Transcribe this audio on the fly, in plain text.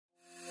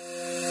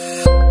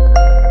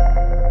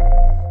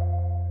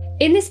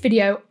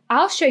video,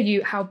 I'll show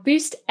you how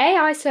Boost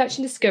AI Search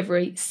and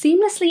Discovery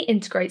seamlessly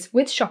integrates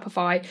with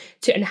Shopify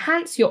to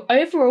enhance your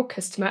overall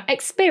customer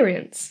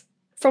experience.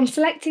 From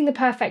selecting the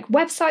perfect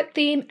website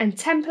theme and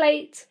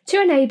template,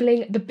 to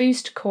enabling the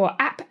Boost Core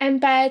app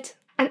embed,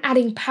 and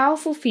adding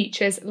powerful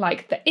features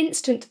like the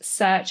instant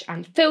search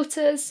and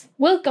filters,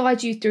 we'll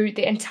guide you through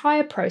the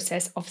entire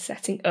process of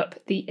setting up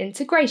the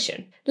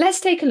integration. Let's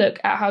take a look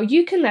at how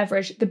you can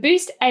leverage the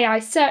Boost AI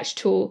search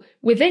tool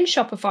within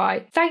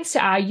Shopify thanks to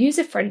our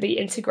user-friendly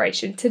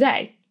integration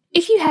today.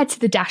 If you head to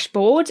the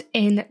dashboard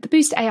in the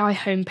Boost AI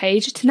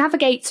homepage to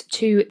navigate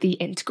to the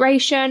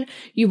integration,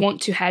 you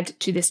want to head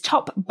to this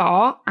top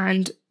bar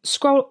and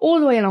scroll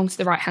all the way along to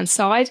the right-hand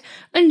side.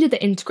 Under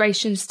the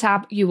Integrations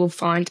tab, you will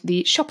find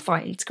the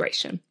Shopify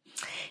integration.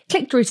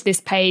 Click through to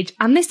this page,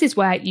 and this is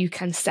where you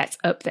can set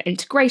up the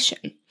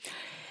integration.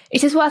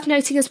 It is worth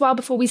noting as well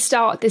before we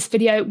start this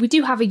video, we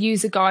do have a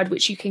user guide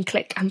which you can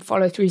click and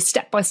follow through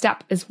step by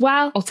step as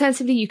well.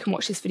 Alternatively, you can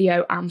watch this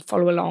video and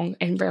follow along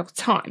in real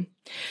time.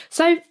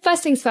 So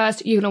first things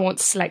first, you're going to want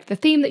to select the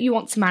theme that you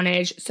want to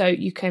manage, so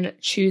you can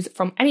choose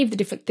from any of the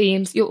different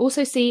themes. You'll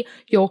also see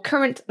your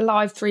current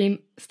live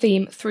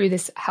theme through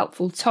this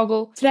helpful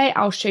toggle. Today,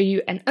 I'll show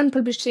you an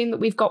unpublished theme that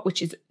we've got,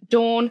 which is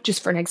Dawn,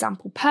 just for an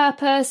example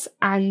purpose.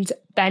 And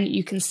then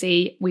you can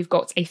see we've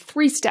got a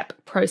 3-step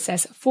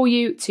process for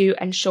you to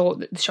ensure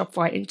that the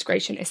Shopify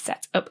integration is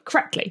set up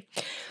correctly.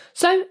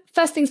 So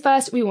first things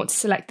first, we want to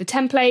select the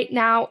template.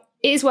 Now,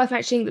 it is worth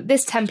mentioning that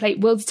this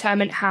template will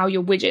determine how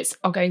your widgets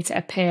are going to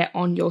appear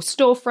on your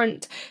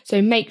storefront.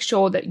 So make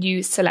sure that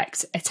you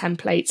select a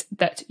template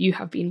that you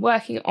have been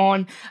working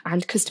on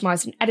and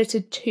customized and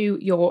edited to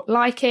your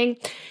liking.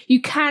 You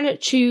can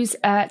choose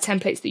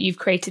templates that you've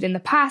created in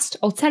the past.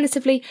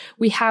 Alternatively,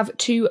 we have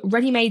 2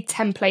 ready-made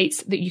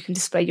templates that you can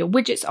display your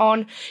widgets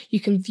on. You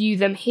can view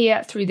them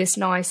here through this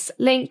nice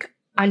link.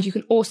 And you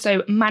can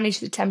also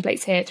manage the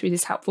templates here through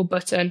this helpful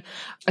button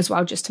as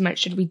well. Just to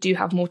mention, we do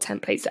have more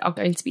templates that are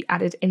going to be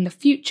added in the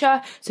future,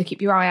 so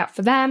keep your eye out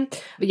for them.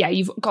 But yeah,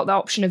 you've got the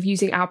option of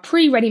using our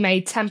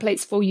pre-ready-made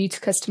templates for you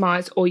to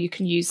customize, or you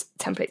can use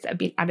templates that have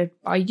been added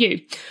by you.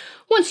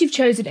 Once you've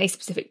chosen a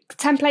specific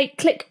template,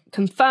 click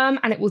confirm,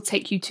 and it will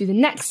take you to the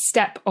next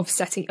step of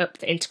setting up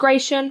the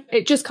integration.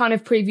 It just kind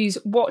of previews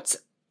what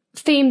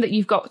theme that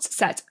you've got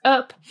set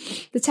up.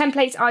 The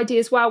templates ID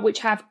as well, we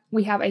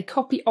have a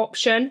copy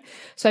option,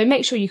 so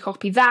make sure you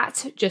copy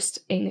that just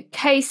in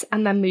case.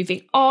 And then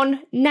moving on,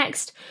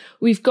 next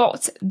we've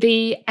got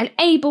the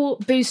enable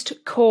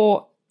Boost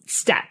Core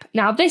step.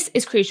 Now this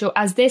is crucial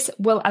as this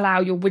will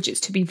allow your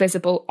widgets to be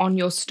visible on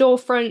your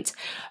storefront.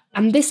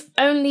 And this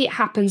only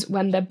happens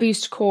when the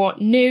Boost Core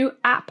new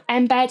app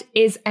embed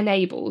is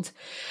enabled.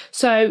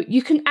 So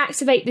you can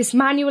activate this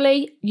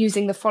manually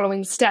using the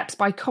following steps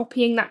by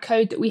copying that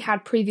code that we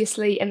had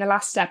previously in the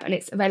last step, and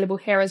it's available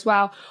here as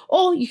well.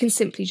 Or you can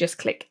simply just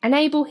click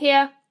enable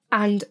here,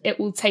 and it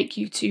will take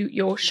you to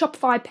your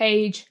Shopify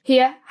page.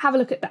 Here, have a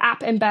look at the app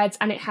embeds,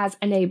 and it has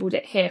enabled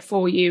it here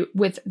for you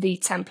with the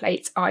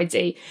template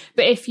ID.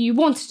 But if you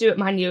want to do it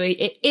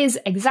manually, it is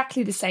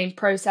exactly the same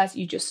process.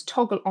 You just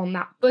toggle on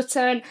that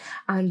button,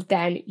 and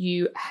then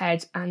you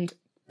head and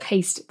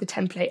paste the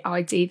template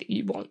ID that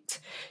you want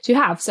to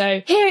have.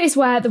 So here is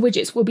where the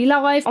widgets will be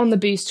live on the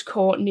Boost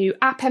Core new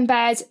app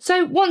embed.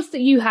 So once that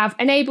you have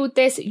enabled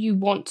this, you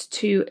want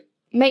to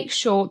make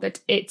sure that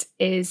it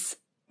is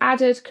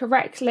added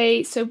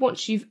correctly. So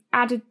once you've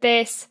added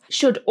this,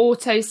 should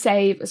auto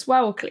save as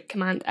well. We'll click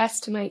Command S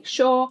to make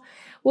sure.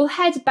 We'll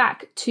head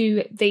back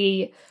to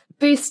the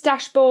Boost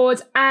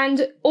dashboard,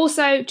 and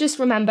also just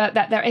remember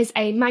that there is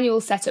a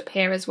manual setup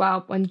here as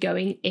well when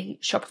going in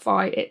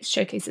Shopify. It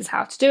showcases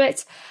how to do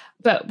it,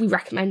 but we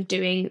recommend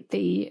clicking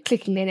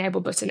the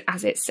enable button,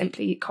 as it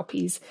simply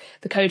copies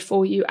the code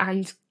for you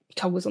and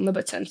toggles on the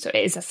button. So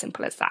it is as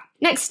simple as that.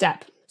 Next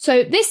step.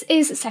 So this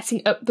is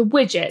setting up the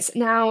widgets.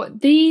 Now,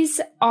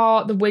 these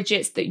are the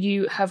widgets that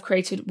you have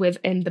created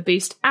within the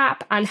Boost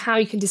app and how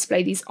you can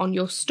display these on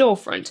your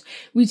storefront.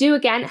 We do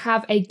again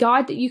have a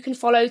guide that you can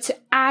follow to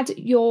add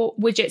your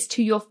widgets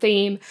to your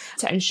theme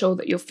to ensure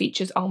that your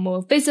features are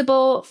more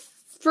visible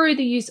through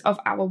the use of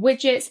our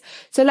widgets.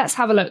 So let's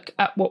have a look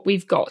at what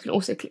we've got. You can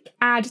also click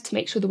add to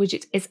make sure the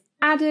widget is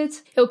added.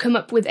 It'll come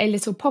up with a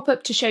little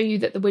pop-up to show you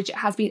that the widget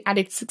has been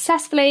added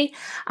successfully.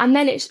 And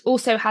then it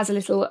also has a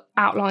little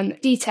outline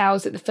that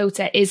details that the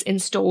filter is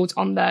installed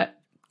on the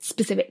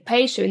specific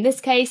page. So in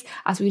this case,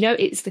 as we know,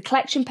 it's the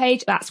collection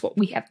page. That's what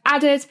we have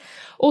added.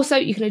 Also,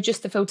 you can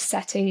adjust the filter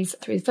settings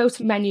through the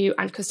filter menu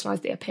and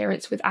customize the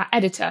appearance with our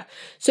editor.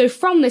 So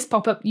from this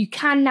pop-up, you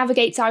can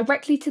navigate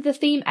directly to the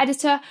theme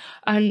editor,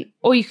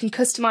 or you can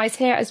customize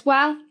here as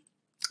well.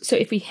 So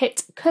if we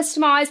hit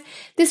customize,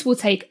 this will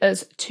take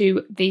us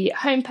to the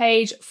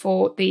homepage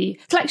for the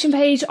collection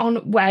page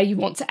on where you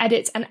want to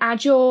edit and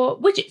add your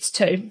widgets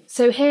to.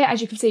 So here,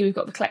 as you can see, we've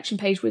got the collection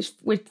page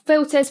with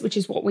filters, which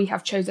is what we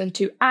have chosen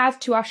to add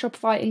to our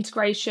Shopify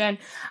integration.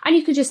 And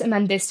you can just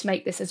amend this to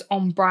make this as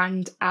on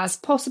brand as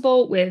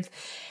possible with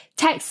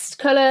text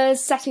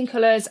colors, setting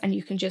colors, and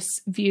you can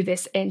just view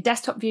this in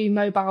desktop view,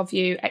 mobile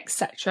view,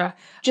 etc.,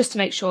 just to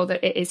make sure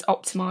that it is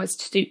optimized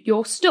to suit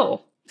your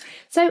store.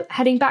 So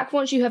heading back,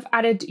 once you have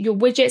added your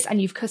widgets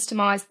and you've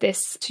customized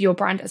this to your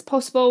brand as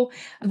possible,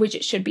 a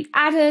widget should be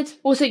added.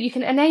 Also, you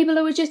can enable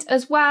a widget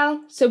as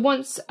well. So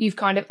once you've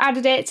kind of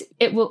added it,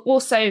 it will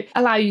also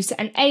allow you to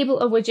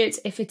enable a widget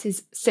if it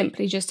is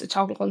simply just a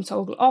toggle on,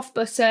 toggle off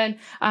button.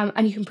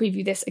 And you can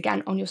preview this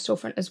again on your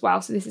storefront as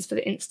well. So this is for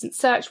the instant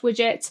search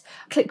widget.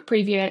 Click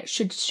preview and it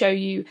should show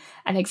you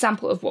an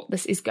example of what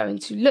this is going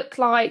to look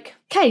like.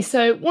 Okay,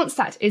 so once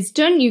that is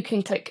done, you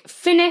can click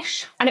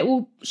finish and it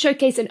will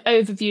showcase an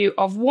overview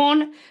of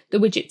one, the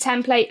widget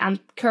template and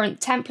current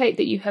template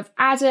that you have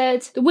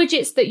added, the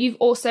widgets that you've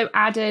also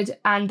added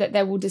and that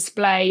they will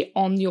display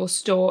on your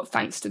store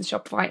thanks to the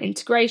Shopify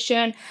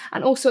integration.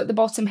 And also at the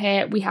bottom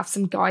here, we have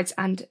some guides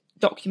and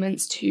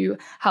documents to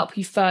help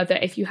you further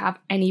if you have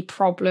any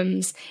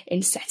problems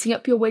in setting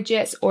up your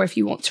widgets or if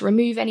you want to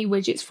remove any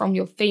widgets from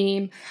your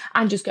theme,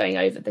 and just going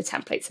over the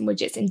templates and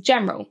widgets in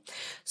general.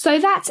 So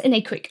that, in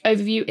a quick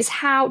overview, is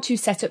how to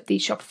set up the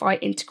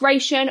Shopify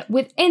integration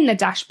within the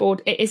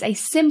dashboard. It is a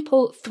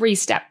simple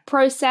 3-step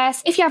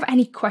process. If you have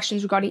any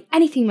questions regarding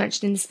anything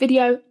mentioned in this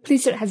video,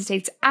 please don't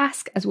hesitate to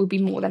ask, as we'll be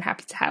more than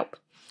happy to help.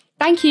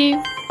 Thank you.